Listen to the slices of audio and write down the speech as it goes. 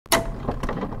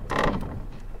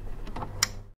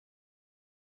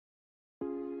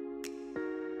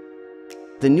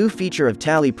The new feature of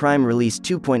Tally Prime Release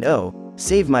 2.0,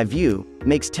 Save My View,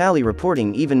 makes Tally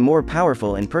reporting even more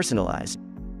powerful and personalized.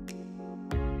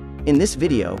 In this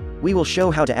video, we will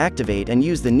show how to activate and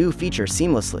use the new feature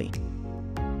seamlessly.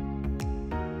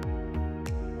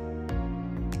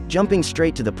 Jumping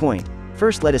straight to the point,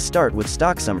 first let us start with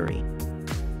Stock Summary.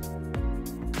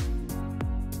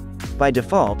 By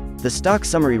default, the Stock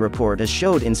Summary report is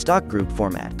showed in stock group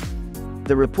format.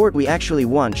 The report we actually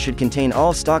want should contain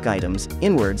all stock items,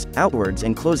 inwards, outwards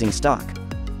and closing stock.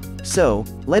 So,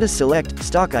 let us select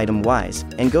Stock Item Wise,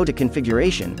 and go to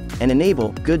Configuration, and enable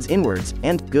Goods Inwards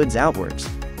and Goods Outwards.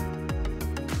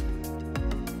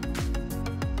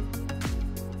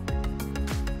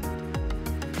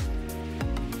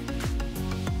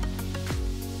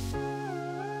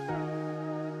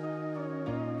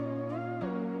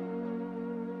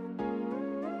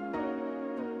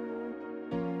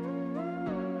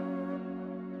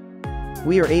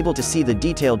 We are able to see the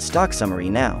detailed stock summary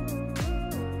now.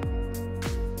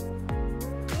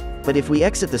 But if we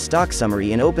exit the stock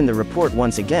summary and open the report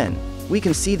once again, we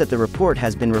can see that the report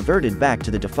has been reverted back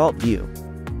to the default view.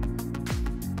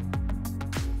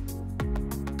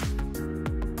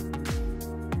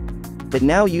 But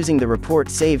now using the Report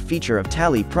Save feature of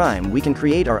Tally Prime, we can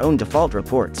create our own default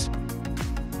reports.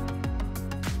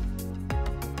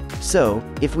 So,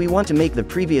 if we want to make the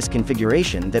previous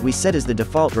configuration that we set as the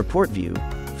default report view,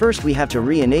 first we have to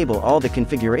re-enable all the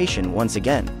configuration once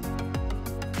again.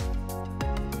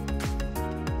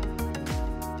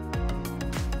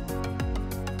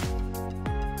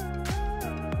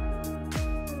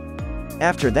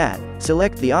 After that,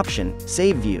 select the option,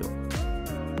 Save View.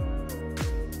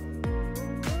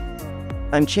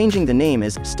 I'm changing the name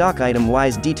as Stock Item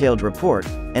Wise Detailed Report,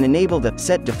 and enable the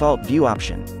Set Default View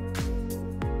option.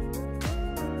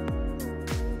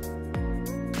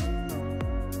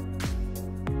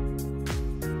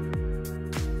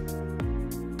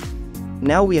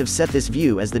 Now we have set this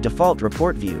view as the default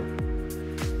report view.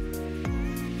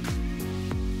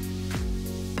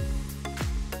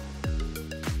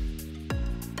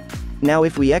 Now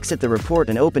if we exit the report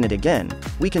and open it again,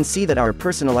 we can see that our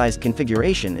personalized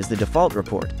configuration is the default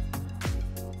report.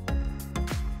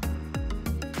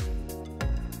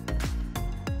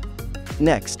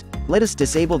 Next, let us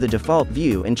disable the default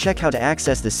view and check how to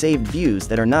access the saved views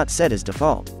that are not set as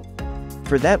default.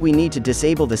 For that we need to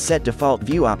disable the Set Default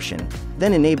View option,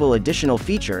 then enable Additional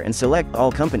Feature and select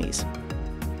All Companies.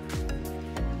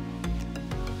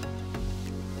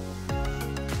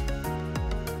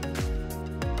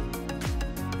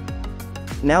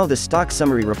 Now the stock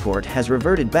summary report has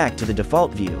reverted back to the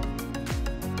default view.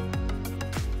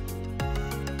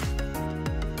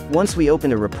 Once we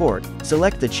open a report,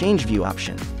 select the Change View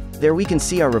option. There we can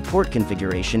see our report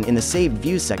configuration in the Saved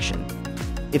Views section.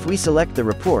 If we select the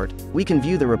report, we can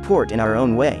view the report in our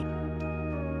own way.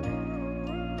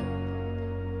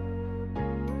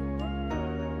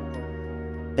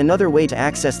 Another way to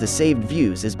access the saved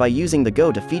views is by using the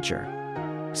Go To feature.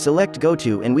 Select Go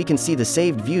To and we can see the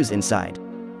saved views inside.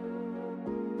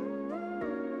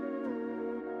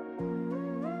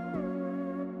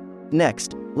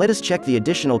 Next, let us check the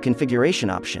Additional Configuration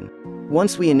option.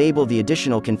 Once we enable the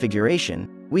additional configuration,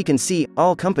 we can see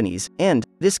All Companies and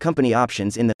This Company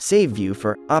options in the Save View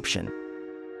for Option.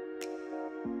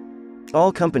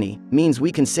 All Company means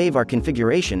we can save our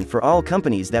configuration for all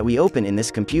companies that we open in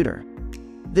this computer.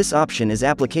 This option is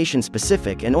application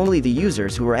specific and only the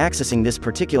users who are accessing this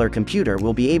particular computer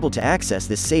will be able to access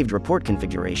this saved report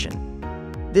configuration.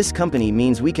 This company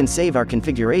means we can save our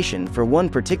configuration for one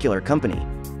particular company.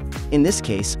 In this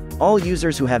case, all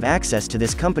users who have access to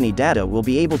this company data will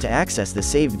be able to access the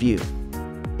saved view.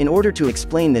 In order to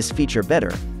explain this feature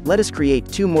better, let us create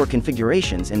two more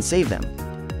configurations and save them.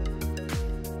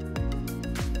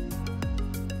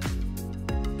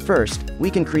 First, we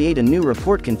can create a new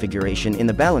report configuration in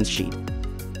the balance sheet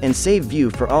and save view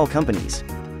for all companies.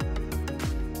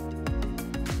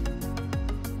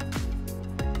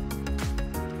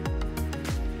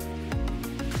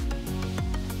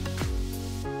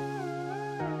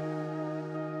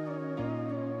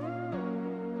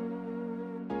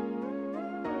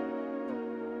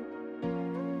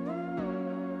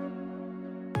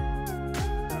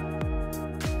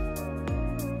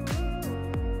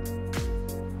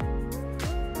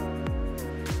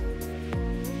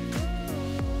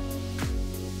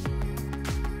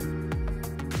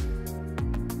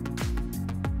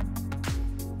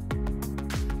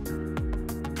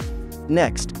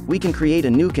 Next, we can create a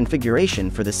new configuration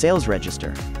for the sales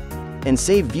register and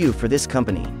save view for this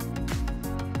company.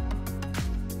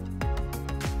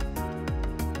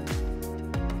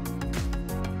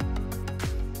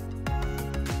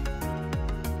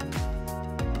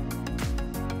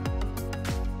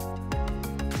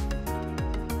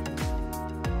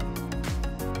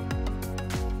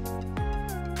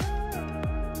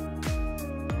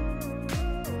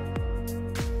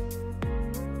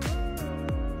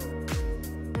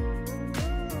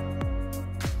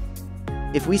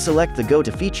 If we select the Go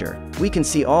To feature, we can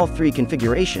see all 3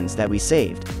 configurations that we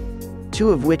saved. 2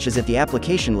 of which is at the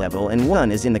application level and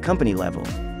 1 is in the company level.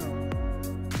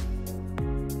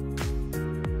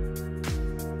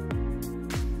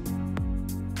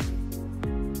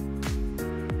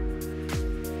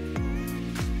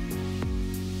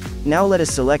 Now let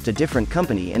us select a different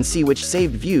company and see which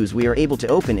saved views we are able to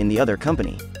open in the other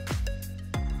company.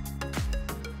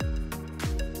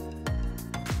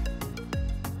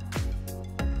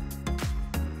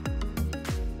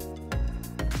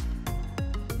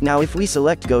 Now if we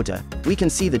select Go To, we can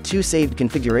see the 2 saved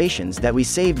configurations that we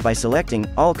saved by selecting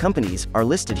All Companies are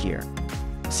listed here.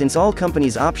 Since All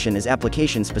Companies option is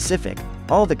application specific,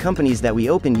 all the companies that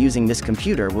we open using this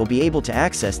computer will be able to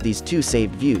access these 2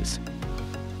 saved views.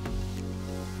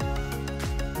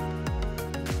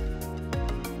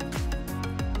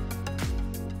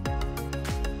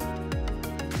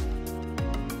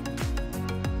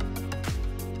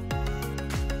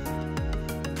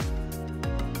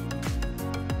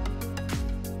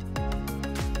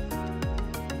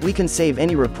 We can save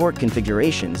any report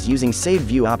configurations using Save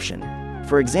View option.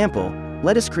 For example,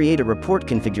 let us create a report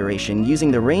configuration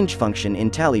using the range function in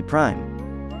Tally Prime.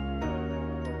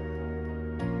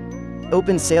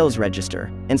 Open Sales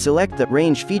Register, and select the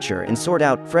Range feature and sort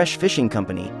out Fresh Fishing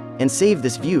Company, and save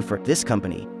this view for this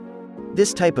company.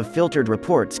 This type of filtered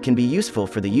reports can be useful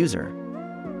for the user.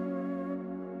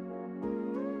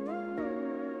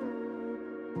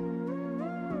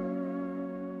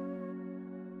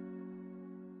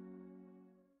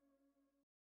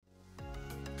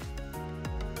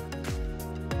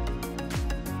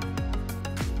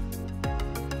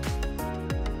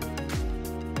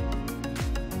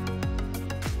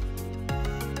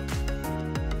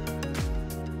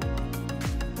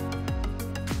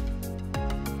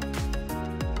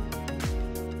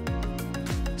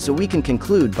 So we can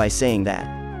conclude by saying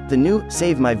that the new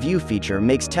Save My View feature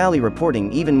makes Tally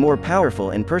reporting even more powerful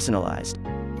and personalized.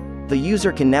 The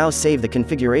user can now save the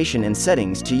configuration and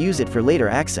settings to use it for later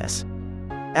access.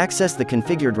 Access the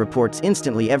configured reports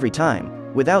instantly every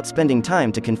time, without spending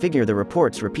time to configure the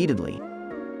reports repeatedly.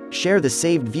 Share the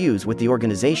saved views with the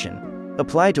organization.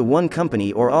 Apply to one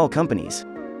company or all companies.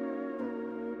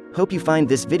 Hope you find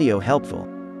this video helpful.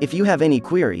 If you have any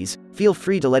queries, feel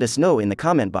free to let us know in the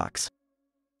comment box.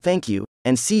 Thank you,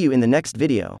 and see you in the next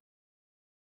video.